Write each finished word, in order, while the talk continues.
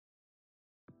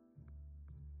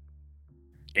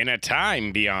In a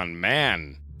time beyond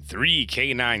man, 3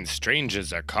 canine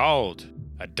strangers are called: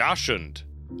 a dachshund,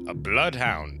 a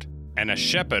bloodhound, and a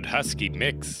shepherd husky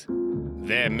mix.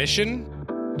 Their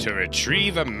mission? To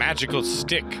retrieve a magical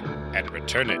stick and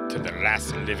return it to the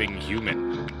last living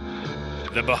human.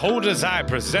 The Beholder's Eye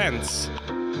presents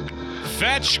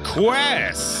Fetch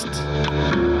Quest!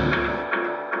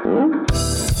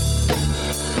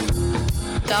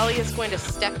 Dolly is going to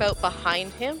step out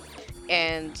behind him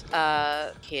and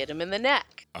hit him in the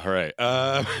neck. All right.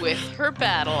 With her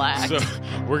battle axe. So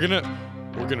we're gonna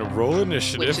roll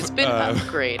initiative. Which has been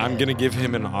upgraded. I'm gonna give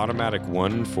him an automatic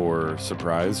 1 for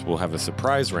surprise. We'll have a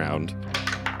surprise round.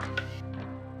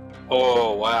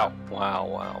 Oh, wow.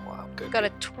 Good. Got a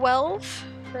 12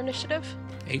 for initiative.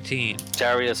 18.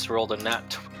 Darius rolled a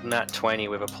nat 20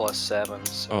 with a +7.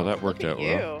 So. Oh, that worked out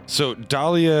you. well. So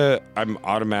Dahlia, I'm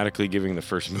automatically giving the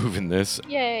first move in this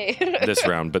Yay. this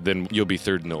round, but then you'll be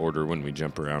third in the order when we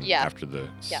jump around after the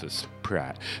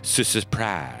surprise.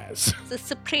 Surprise. It's a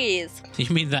surprise.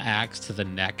 You mean the axe to the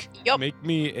neck? Yup. Make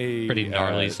me a Pretty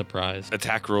gnarly surprise.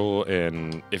 attack roll,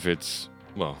 and if it's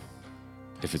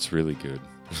really good.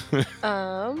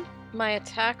 My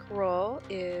attack roll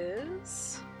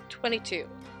is 22.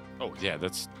 Oh yeah,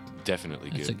 that's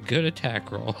definitely good. It's a good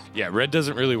attack roll. Yeah, Red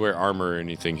doesn't really wear armor or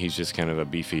anything. He's just kind of a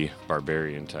beefy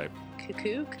barbarian type.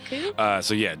 Cuckoo.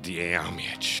 So yeah,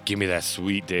 damage. Give me that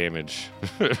sweet damage.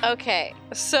 Okay,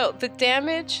 so the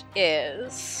damage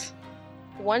is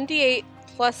 1d8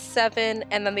 plus 7,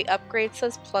 and then the upgrade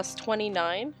says plus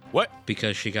 29. What?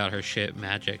 Because she got her shit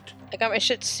magicked. I got my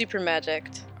shit super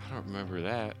magicked. I don't remember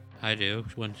that. I do,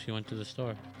 when she went to the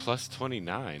store. Plus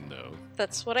 29, though.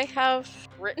 That's what I have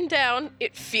written down.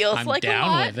 It feels I'm like a down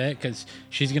lot. with it, because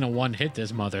she's going to one-hit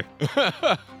this mother.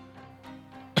 I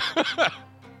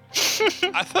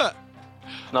thought...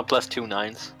 Not +2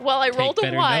 9s. Well, I Take rolled a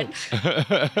better 1, notes.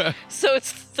 so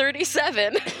it's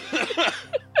 37.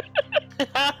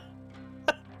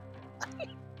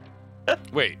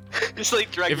 Wait, It's like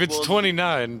Dragon if it's Ball.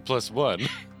 29 plus 1...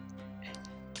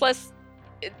 Plus,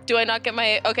 do I not get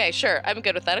my... Okay, sure, I'm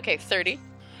good with that. Okay, 30.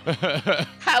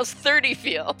 How's 30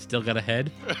 feel? Still got a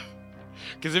head?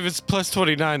 Because if it's plus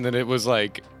 29, then it was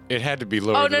like... It had to be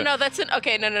lower Oh, than no, that's an...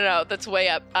 Okay, no, that's way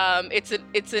up. It's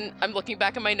an... I'm looking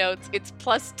back at my notes. It's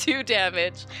plus 2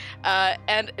 damage.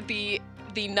 And the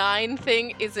 9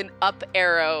 thing is an up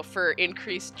arrow for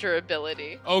increased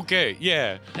durability. Okay,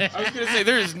 yeah. I was going to say,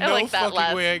 there is no like that fucking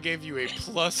last. way I gave you a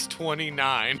plus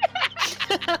 29.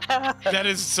 That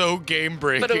is so game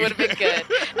breaking. But it would have been good.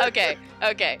 Okay.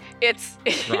 It's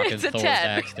Rocking it's a Thor's 10.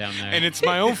 axe down there. And it's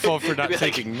my own fault for not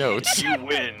taking notes. You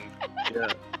win.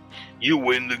 Yeah. You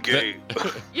win the game.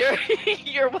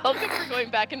 You're welcome for going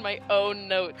back in my own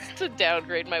notes to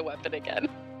downgrade my weapon again.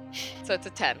 So it's a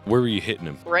 10. Where were you hitting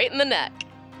him? Right in the neck.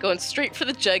 Going straight for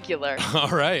the jugular. All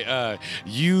right.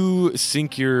 You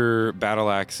sink your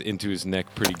battle axe into his neck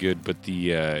pretty good, but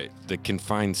the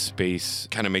confined space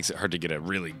kind of makes it hard to get a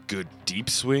really good deep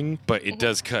swing, but it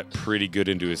does cut pretty good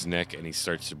into his neck, and he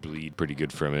starts to bleed pretty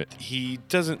good from it. He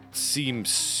doesn't seem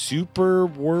super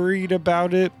worried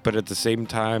about it, but at the same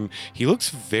time, he looks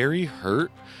very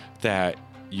hurt that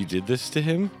you did this to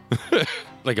him.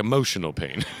 Like emotional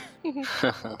pain.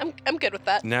 I'm good with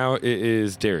that. Now it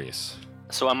is Darius.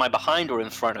 So am I behind or in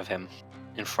front of him?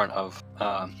 In front of...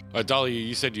 Dahlia,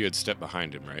 you said you had stepped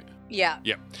behind him, right? Yeah.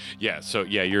 Yeah, so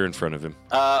you're in front of him.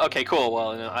 Okay, cool.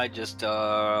 Well, I just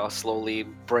slowly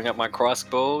bring up my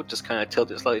crossbow, just kind of tilt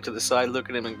it slightly to the side, look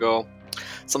at him and go,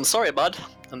 "So I'm sorry, bud."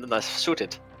 And then I shoot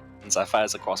it. And so I fire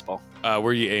the crossbow. Where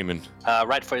are you aiming?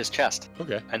 Right for his chest.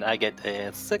 Okay. And I get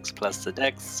a 6 plus the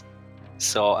dex.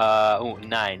 So,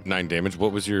 9. 9 damage.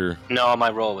 What was your... No,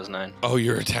 my roll was 9. Oh,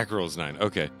 your attack roll is 9.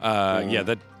 Okay.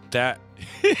 Yeah, that...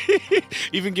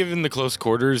 Even given the close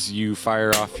quarters, you fire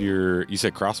off your... You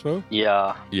said crossbow?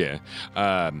 Yeah. Yeah.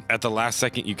 At the last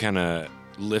second, you kind of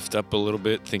lift up a little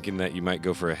bit, thinking that you might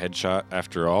go for a headshot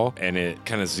after all, and it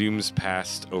kind of zooms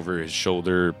past over his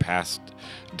shoulder, past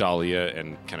Dahlia,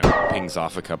 and kind of pings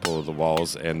off a couple of the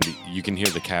walls, and you can hear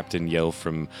the captain yell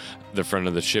from the front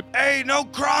of the ship, "Hey, no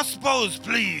crossbows,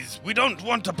 please! We don't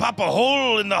want to pop a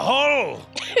hole in the hull!"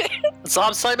 So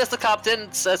I'm sorry, Mr.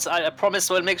 Captain. Says I promise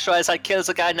we'll make sure I kill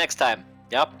the guy next time.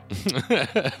 Yep.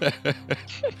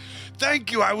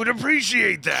 Thank you, I would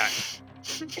appreciate that.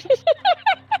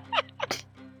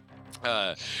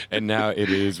 And now it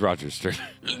is Roger's turn.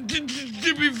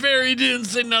 To be fair, he didn't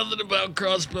say nothing about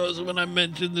crossbows when I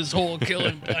mentioned this whole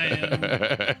killing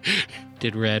plan.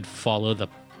 Did Red follow the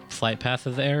flight path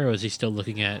of the arrow, or is he still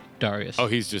looking at Darius? Oh,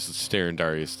 he's just staring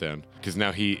Darius down. Because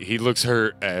now he looks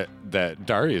hurt at that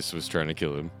Darius was trying to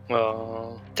kill him.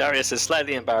 Well, Darius is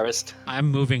slightly embarrassed. I'm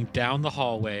moving down the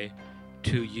hallway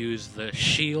to use the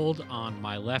shield on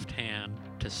my left hand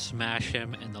to smash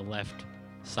him in the left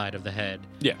side of the head.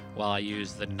 Yeah. While I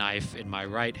use the knife in my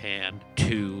right hand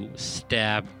to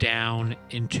stab down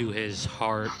into his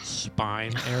heart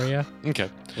spine area. Okay.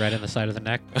 Right in the side of the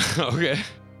neck. Okay.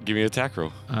 Give me an attack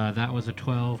roll. That was a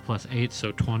 12 plus 8,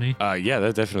 so 20. Yeah,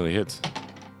 that definitely hits.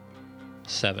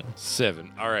 7. 7.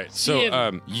 All right.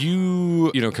 So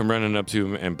you come running up to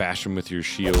him and bash him with your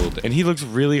shield, and he looks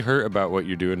really hurt about what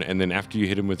you're doing. And then after you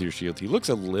hit him with your shield, he looks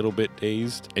a little bit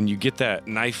dazed, and you get that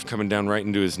knife coming down right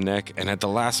into his neck. And at the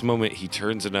last moment, he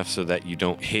turns enough so that you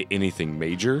don't hit anything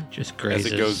major Just grazes.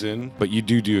 as it goes in, but you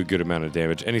do a good amount of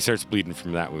damage, and he starts bleeding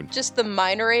from that wound. Just the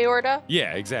minor aorta?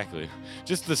 Yeah, exactly.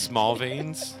 Just the small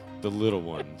veins, the little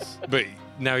ones. But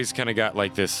now he's kind of got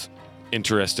like this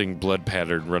interesting blood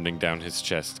pattern running down his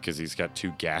chest because he's got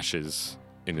 2 gashes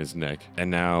in his neck.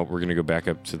 And now we're going to go back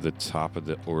up to the top of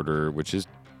the order, which is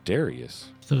Darius.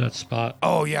 Still got Spot.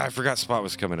 Oh, yeah, I forgot Spot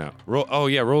was coming out.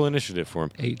 Roll initiative for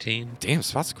him. 18. Damn,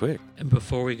 Spot's quick. And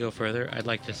before we go further, I'd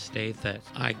like to state that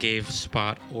I gave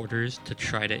Spot orders to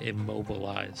try to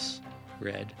immobilize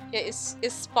Red. Yeah, is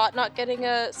Spot not getting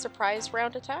a surprise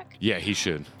round attack? Yeah, he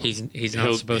should. He's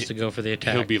not supposed to go for the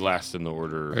attack. He'll be last in the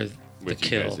order or with the you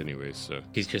kill. guys anyways, so.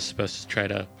 He's just supposed to try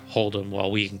to hold him while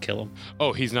we can kill him.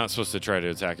 Oh, he's not supposed to try to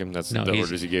attack him? That's No, the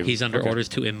orders he gave him? He's under Okay. orders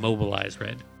to immobilize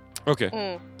Red.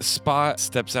 Okay. Spot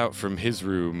steps out from his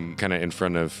room, kind of in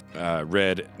front of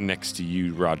Red, next to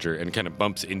you, Roger, and kind of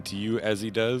bumps into you as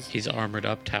he does. He's armored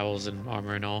up, towels and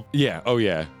armor and all. Yeah, oh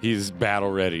yeah. He's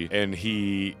battle ready. And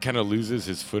he kind of loses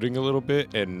his footing a little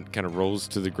bit and kind of rolls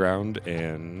to the ground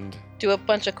and... Do a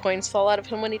bunch of coins fall out of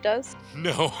him when he does?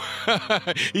 No.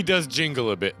 He does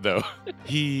jingle a bit, though.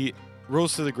 He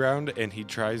rolls to the ground and he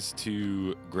tries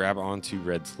to grab onto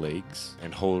Red's legs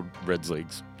and hold Red's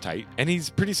legs tight. And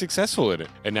he's pretty successful in it.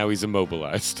 And now he's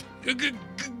immobilized.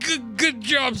 Good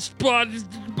job, Spot.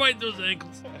 Just bite those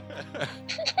ankles.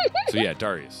 So yeah,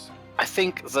 Darius. I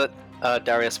think that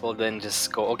Darius will then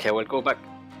just go, okay, we'll go back.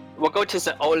 We'll go to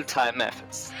the old-time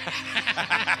methods.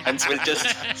 And so we'll just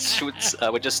shoot,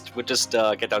 we'll just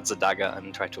get out the dagger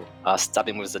and try to stab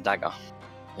him with the dagger.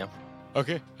 Yeah.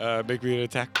 Okay, make me an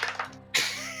attack.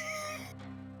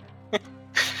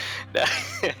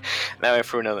 Now I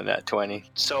threw another net 20.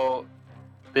 So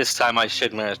this time I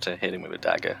should manage to hit him with a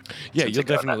dagger. Yeah, Since you'll I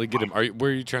got definitely that get him.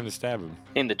 Where are you trying to stab him?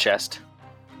 in the chest.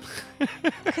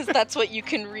 Because that's what you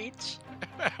can reach.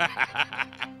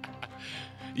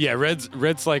 Yeah,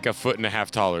 Red's like a foot and a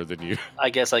half taller than you. I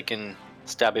guess I can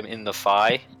stab him in the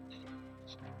thigh.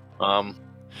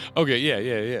 Okay,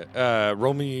 yeah.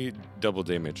 Roll me double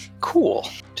damage. Cool.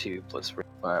 2 plus 3.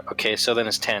 Okay, so then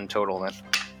it's 10 total then.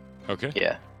 Okay.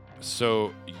 Yeah.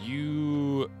 So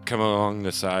you come along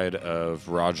the side of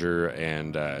Roger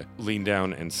and lean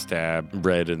down and stab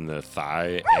Red in the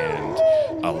thigh, and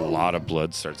a lot of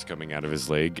blood starts coming out of his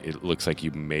leg. It looks like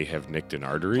you may have nicked an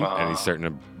artery, and he's starting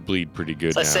to bleed pretty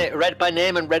good So I now. say red by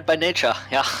name and red by nature.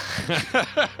 Yeah.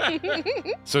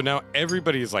 So now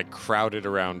everybody is like crowded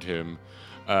around him.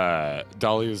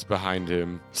 Dahlia's behind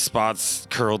him. Spot's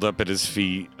curled up at his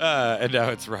feet. And now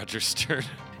it's Roger's turn.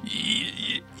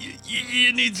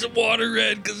 You need some water,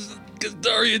 Red, because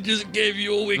Daria just gave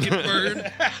you a wicked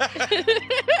burn.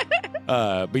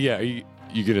 But yeah, are you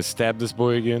gonna stab this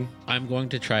boy again? I'm going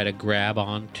to try to grab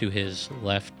onto his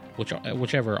left,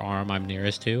 whichever arm I'm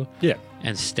nearest to. Yeah.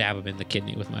 And stab him in the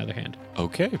kidney with my other hand.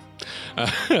 Okay.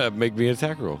 Make me an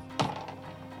attack roll.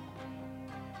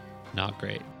 Not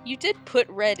great. You did put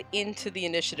Red into the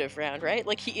initiative round, right?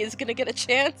 Like, he is going to get a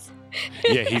chance?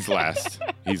 Yeah, he's last.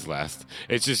 He's last.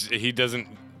 It's just he doesn't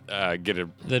get a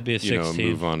That'd be a 16.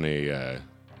 move on a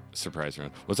surprise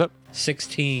round. What's up?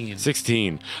 16.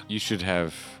 16. You should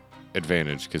have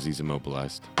advantage because he's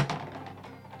immobilized.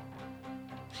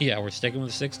 Yeah, we're sticking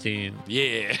with 16.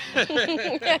 Yeah.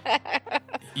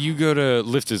 You go to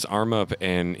lift his arm up,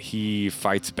 and he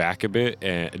fights back a bit,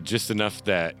 and just enough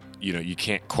that you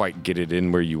can't quite get it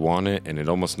in where you want it, and it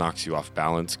almost knocks you off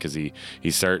balance because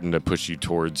he's starting to push you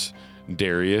towards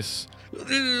Darius.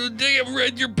 Damn,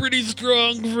 Red, you're pretty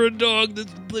strong for a dog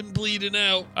that's been bleeding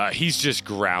out. He's just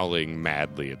growling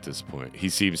madly at this point. He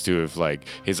seems to have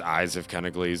his eyes have kind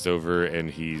of glazed over, and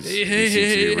he seems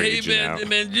to be raging out.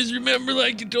 Man, just remember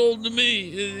like you told to me,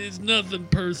 it's nothing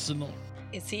personal.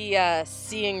 Is he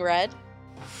seeing red?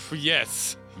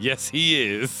 Yes,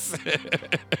 he is.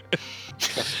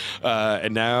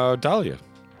 And now Dahlia,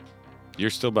 you're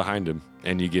still behind him.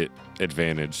 And you get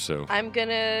advantage, so. I'm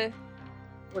gonna.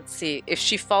 Let's see. If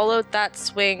she followed that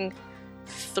swing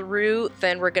through,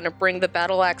 then we're gonna bring the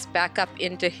battle axe back up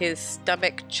into his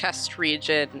stomach chest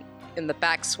region in the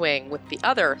backswing with the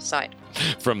other side.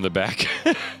 From the back?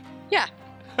 Yeah.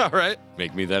 All right.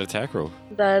 Make me that attack roll.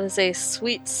 That is a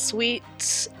sweet, sweet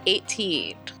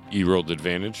 18. You rolled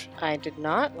advantage? I did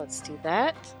not. Let's do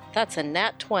that. That's a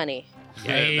nat 20.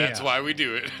 Yeah. That's why we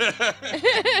do it.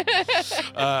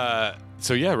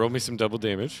 So yeah, roll me some double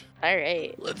damage. All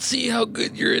right. Let's see how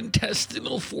good your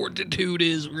intestinal fortitude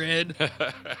is, Red.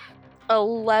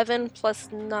 11 plus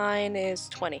 9 is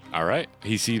 20. All right.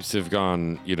 He seems to have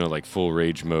gone, like full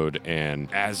rage mode.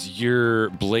 And as your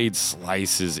blade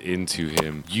slices into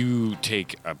him, you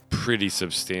take a pretty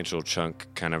substantial chunk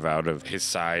kind of out of his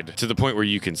side to the point where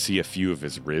you can see a few of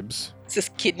his ribs. Does his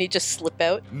kidney just slip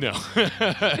out? No,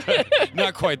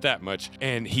 not quite that much.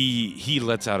 And he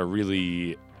lets out a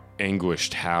really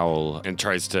anguished howl and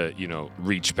tries to,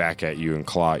 reach back at you and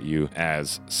claw at you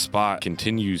as Spot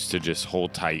continues to just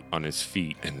hold tight on his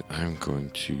feet. And I'm going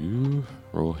to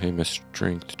roll him a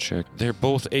strength check. They're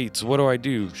both 8s. What do I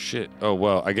do? Shit. Oh,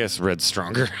 well, I guess Red's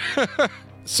stronger.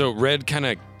 So Red kind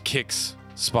of kicks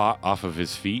Spot off of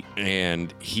his feet,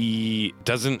 and he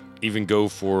doesn't even go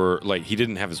for, he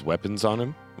didn't have his weapons on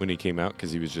him when he came out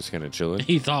because he was just kind of chilling.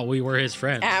 He thought we were his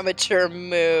friends. Amateur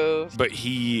move. But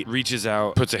he reaches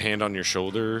out, puts a hand on your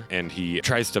shoulder, and he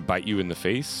tries to bite you in the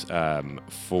face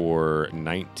for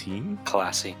 19.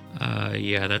 Classy.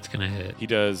 Yeah, that's gonna hit. He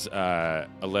does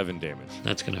 11 damage.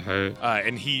 That's gonna hurt.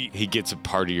 And he gets a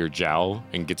part of your jowl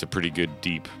and gets a pretty good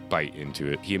deep bite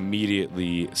into it. He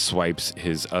immediately swipes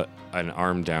his an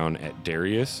arm down at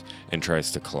Darius and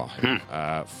tries to claw him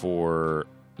for...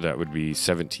 That would be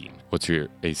 17. What's your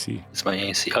AC? It's my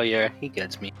AC. Oh, yeah, he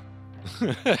gets me.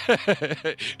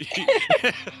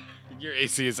 Your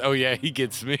AC is, oh yeah, he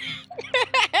gets me.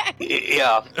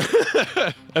 Yeah.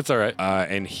 That's all right.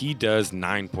 And he does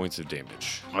 9 points of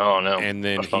damage. Oh, no. And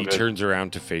then That's not he good. turns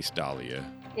around to face Dahlia.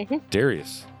 Mm-hmm.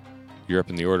 Darius, you're up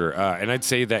in the order. And I'd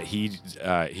say that he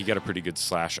got a pretty good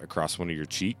slash across one of your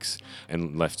cheeks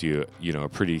and left you, a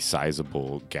pretty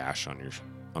sizable gash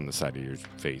on the side of your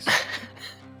face.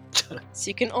 So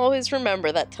you can always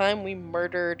remember that time we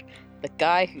murdered the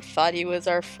guy who thought he was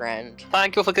our friend.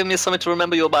 Thank you for giving me something to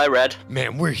remember you by, Red.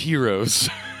 Man, we're heroes.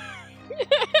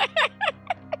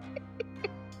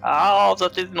 Oh,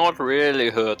 that did not really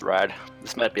hurt, Red.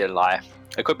 This might be a lie.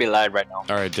 I could be lying right now.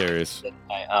 All right, Darius.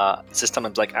 This time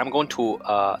I'm like, I'm going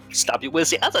to stab you with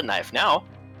the other knife now.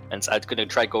 And so I'm going to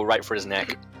try to go right for his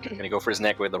neck. I'm going to go for his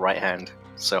neck with the right hand.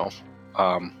 So,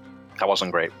 that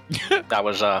wasn't great. That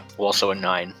was also a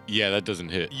 9. Yeah, that doesn't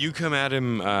hit. You come at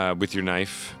him with your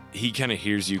knife. He kind of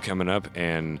hears you coming up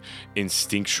and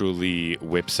instinctually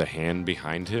whips a hand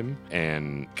behind him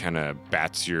and kind of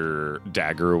bats your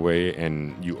dagger away,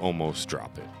 and you almost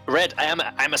drop it. Red,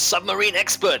 I'm a submarine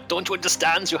expert. Don't you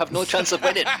understand? You have no chance of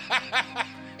winning.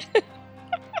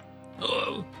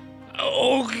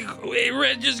 Hey,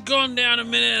 Red, just calm down a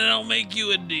minute and I'll make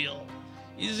you a deal.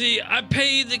 You see, I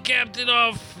paid the captain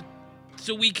off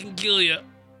so we can kill you.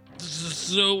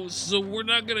 So we're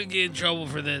not gonna get in trouble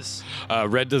for this.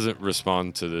 Red doesn't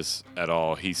respond to this at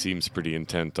all. He seems pretty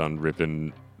intent on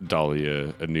ripping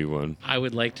Dahlia a new one. I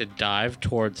would like to dive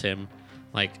towards him,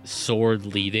 sword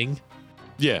leading,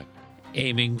 Yeah.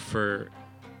 aiming for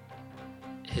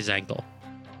his ankle.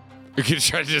 You can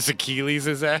try to just Achilles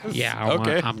his ass? Yeah,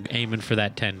 Okay. I'm aiming for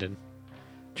that tendon,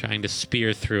 trying to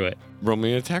spear through it. Roll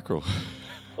me an attack roll.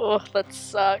 Oh, that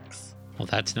sucks. Well,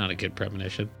 that's not a good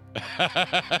premonition.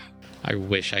 I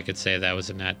wish I could say that was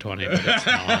a nat 20, but it's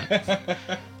not.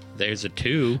 There's a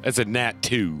 2. That's a nat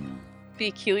 2. The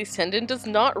Achilles tendon does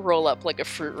not roll up like a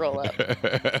fruit roll up.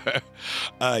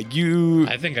 You...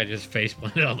 I think I just face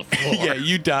planted on the floor. Yeah,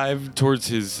 you dive towards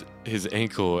his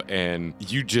ankle and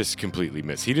you just completely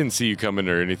miss. He didn't see you coming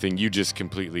or anything. You just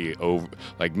completely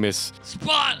miss.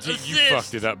 Spot You assist.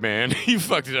 fucked it up, man. You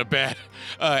fucked it up bad.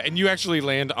 And you actually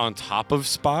land on top of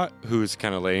Spot, who's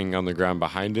kind of laying on the ground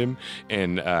behind him,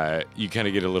 and you kind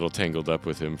of get a little tangled up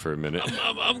with him for a minute.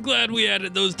 I'm glad we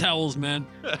added those towels, man.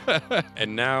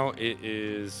 And now it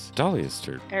is Dahlia's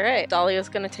turn. All right, Dahlia's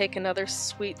gonna take another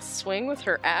sweet swing with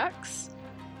her axe.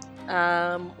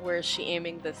 Where is she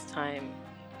aiming this time?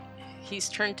 He's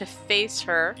turned to face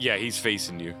her. Yeah, he's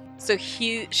facing you. So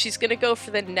she's gonna go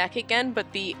for the neck again, but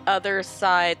the other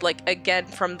side, again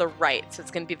from the right. So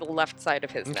it's gonna be the left side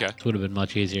of his Okay. neck. It would have been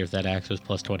much easier if that axe was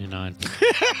plus 29.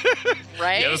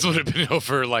 Right? Yeah, this would have been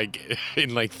over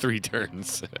in 3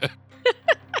 turns.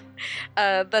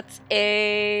 That's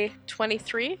a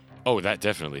 23. Oh, that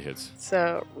definitely hits.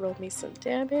 So roll me some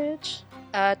damage.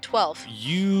 12.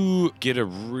 You get a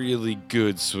really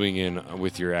good swing in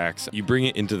with your axe. You bring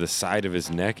it into the side of his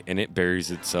neck, and it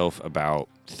buries itself about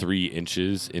 3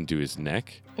 inches into his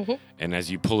neck. Mhm. And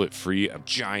as you pull it free, a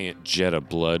giant jet of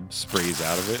blood sprays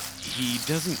out of it. He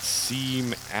doesn't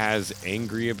seem as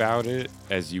angry about it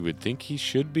as you would think he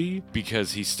should be,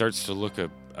 because he starts to look a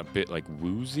bit like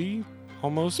woozy,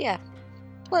 almost. Yeah.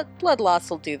 Blood loss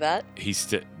will do that. He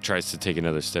tries to take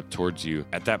another step towards you.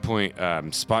 At that point,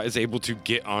 Spot is able to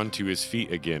get onto his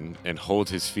feet again and hold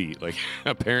his feet. Like,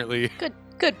 apparently,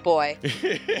 Good boy.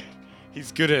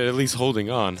 he's good at least holding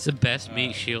on. It's the best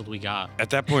meat shield we got. At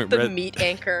that point, The meat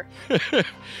anchor.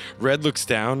 Red looks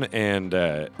down and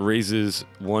raises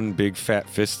one big fat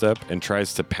fist up and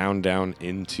tries to pound down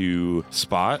into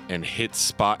Spot and hits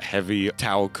Spot heavy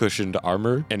towel cushioned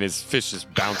armor, and his fist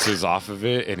just bounces off of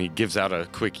it and he gives out a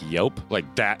quick yelp.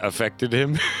 Like that affected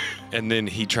him. And then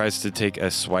he tries to take a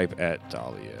swipe at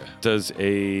Dahlia. Does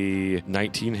a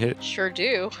 19 hit? Sure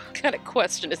do. What kind of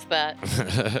question is that?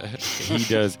 He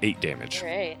does 8 damage.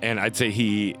 Right. And I'd say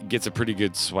he gets a pretty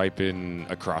good swipe in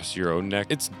across your own neck.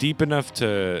 It's deep enough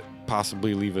to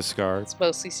possibly leave a scar. It's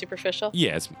mostly superficial.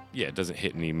 Yeah, it doesn't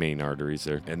hit any main arteries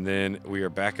there. And then we are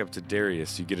back up to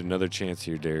Darius. You get another chance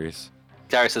here, Darius.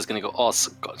 Darius is going to go, oh,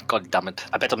 God damn it.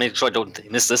 I better make sure I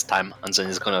don't miss this time. And then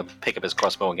he's going to pick up his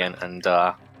crossbow again and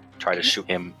try to shoot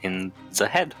him in the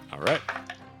head. All right.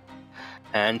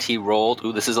 And he rolled,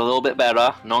 ooh, this is a little bit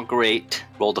better. Not great.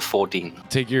 Rolled a 14.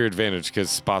 Take your advantage because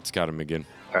Spot's got him again.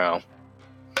 Oh.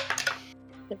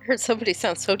 I've heard somebody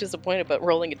sound so disappointed about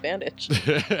rolling advantage.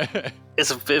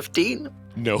 It's a 15?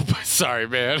 Nope. Sorry,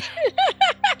 man.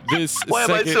 Why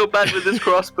am I so bad with this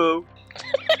crossbow?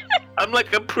 I'm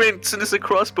like a prince and it's a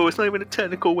crossbow. It's not even a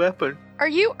technical weapon. Are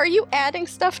you adding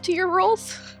stuff to your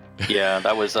rolls? Yeah,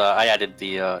 that was, I added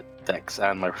the dex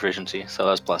and my proficiency, so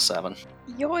that's +7.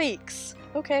 Yoinks.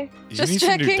 Okay. You Just need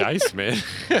checking. some new dice, man.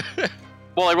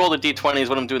 Well, I roll the d20s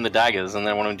when I'm doing the daggers, and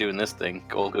then when I'm doing this thing,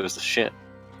 gold goes to shit.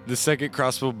 The second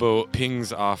crossbow bolt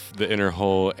pings off the inner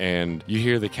hull, and you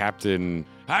hear the captain.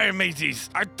 Hi, mateys.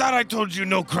 I thought I told you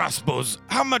no crossbows.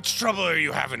 How much trouble are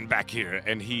you having back here?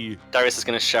 And he. Darius is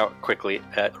going to shout quickly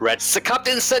at Red. The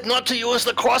captain said not to use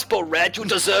the crossbow, Red. You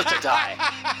deserve to die.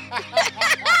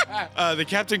 The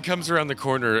captain comes around the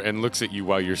corner and looks at you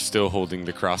while you're still holding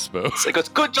the crossbow. So he goes,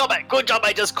 good job.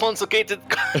 I just confiscated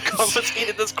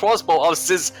this crossbow of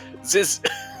this.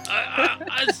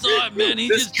 I saw it, man. He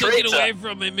This just took it traitor. away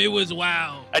from him. It was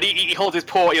wow. And he holds his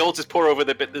paw. He holds his paw over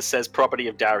the bit that says "property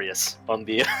of Darius" on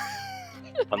the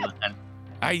on the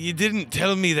hand. You didn't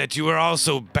tell me that you were all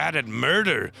so bad at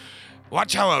murder.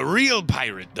 Watch how a real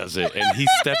pirate does it. And he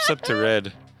steps up to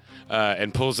Red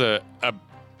and pulls a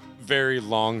very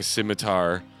long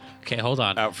scimitar Okay, hold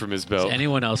on. out from his Is belt.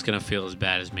 anyone else going to feel as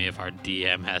bad as me if our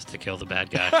DM has to kill the bad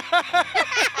guy?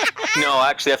 No,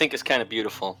 actually, I think it's kind of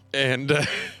beautiful. And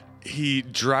he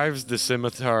drives the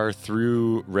scimitar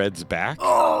through Red's back,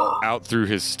 out through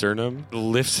his sternum,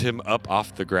 lifts him up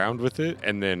off the ground with it,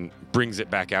 and then brings it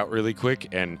back out really quick,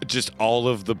 and just all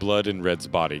of the blood in Red's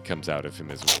body comes out of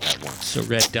him at once. So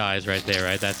Red dies right there,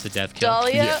 right? That's the death kill.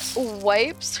 Dahlia Yes.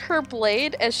 wipes her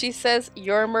blade as she says,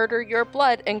 "Your murder, your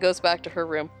blood," and goes back to her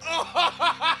room.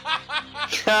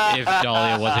 If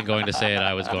Dahlia wasn't going to say it,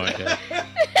 I was going to.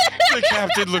 The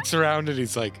captain looks around and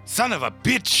he's like, son of a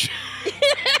bitch!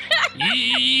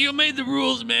 You made the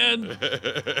rules, man.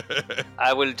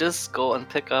 I will just go and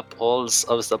pick up all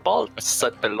of the bolts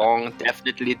that belong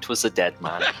definitely to the dead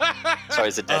man.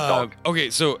 Sorry, the dead dog. Okay,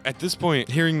 so at this point,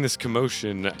 hearing this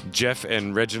commotion, Jeff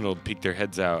and Reginald peek their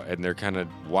heads out and they're kind of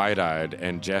wide-eyed,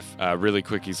 and Jeff, really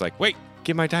quick, he's like, wait,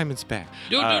 get my diamonds back.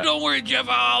 Don't worry, Jeff.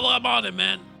 I'm on it,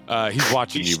 man. He's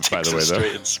watching you, by the way,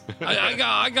 though.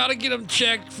 I gotta get him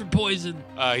checked for poison.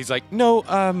 He's like,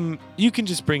 no, you can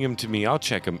just bring him to me. I'll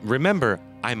check him. Remember,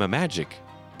 I'm a magic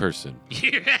person.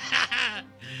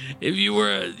 If you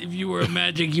were a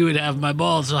magic, you would have my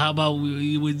balls. So how about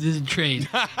we this is a trade?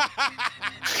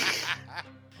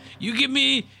 You give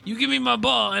me my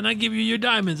ball, and I give you your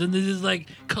diamonds, and this is like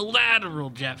collateral,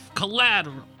 Jeff.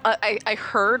 Collateral. I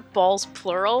heard balls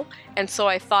plural, and so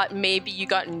I thought maybe you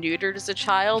got neutered as a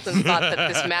child and thought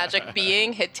that this magic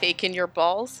being had taken your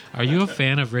balls. Are you a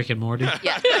fan of Rick and Morty?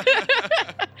 Yeah.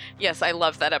 Yes, I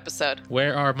love that episode.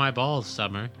 Where are my balls,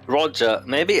 Summer? Roger,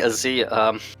 maybe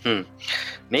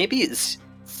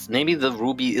maybe the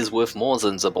ruby is worth more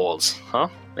than the balls, huh?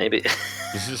 Maybe.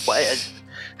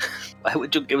 Why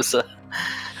would you give us a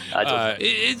I don't.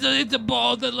 It's a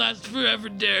ball that lasts forever,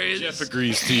 Darius. Jeff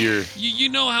agrees to your. You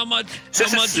know how much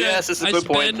Yes, it's a I good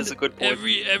point. spend It's a good point.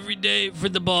 every day for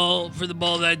the ball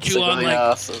that I It's chew a on. good- Like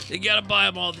yeah, so- you gotta buy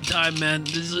them all the time, man.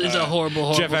 This is a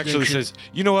horrible Jeff actually addiction. says,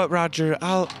 "You know what, Roger?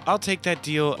 I'll take that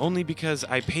deal only because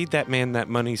I paid that man that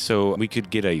money so we could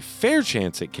get a fair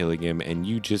chance at killing him, and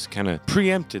you just kind of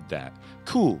preempted that.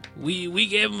 Cool. We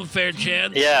gave him a fair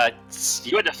chance. Yeah,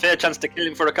 you had a fair chance to kill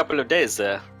him for a couple of days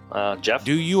there, Jeff.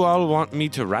 Do you all want me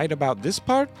to write about this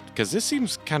part? Because this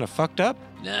seems kind of fucked up."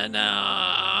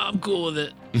 Nah, I'm cool with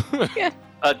it.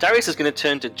 Darius is going to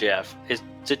turn to Jeff. Is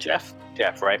it Jeff?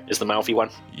 Jeff, right? Is the mouthy one.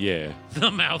 Yeah. The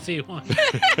mouthy one.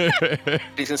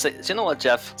 He's going to say, you know what,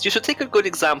 Jeff? You should take a good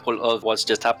example of what's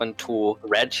just happened to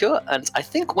Red here, and I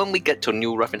think when we get to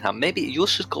New Ruffingham, maybe you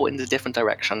should go in a different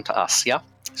direction to us, yeah?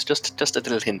 It's just a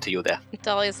little hint to you there.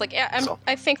 Dahlia's like, yeah, So-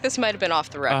 I think this might have been off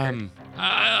the record.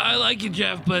 I like you,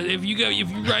 Jeff, but if you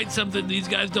write something these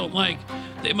guys don't like,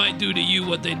 they might do to you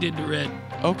what they did to Red.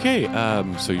 Okay,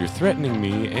 so you're threatening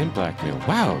me and blackmail.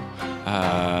 Wow.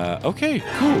 Okay,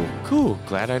 cool.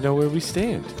 Glad I know where we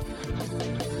stand.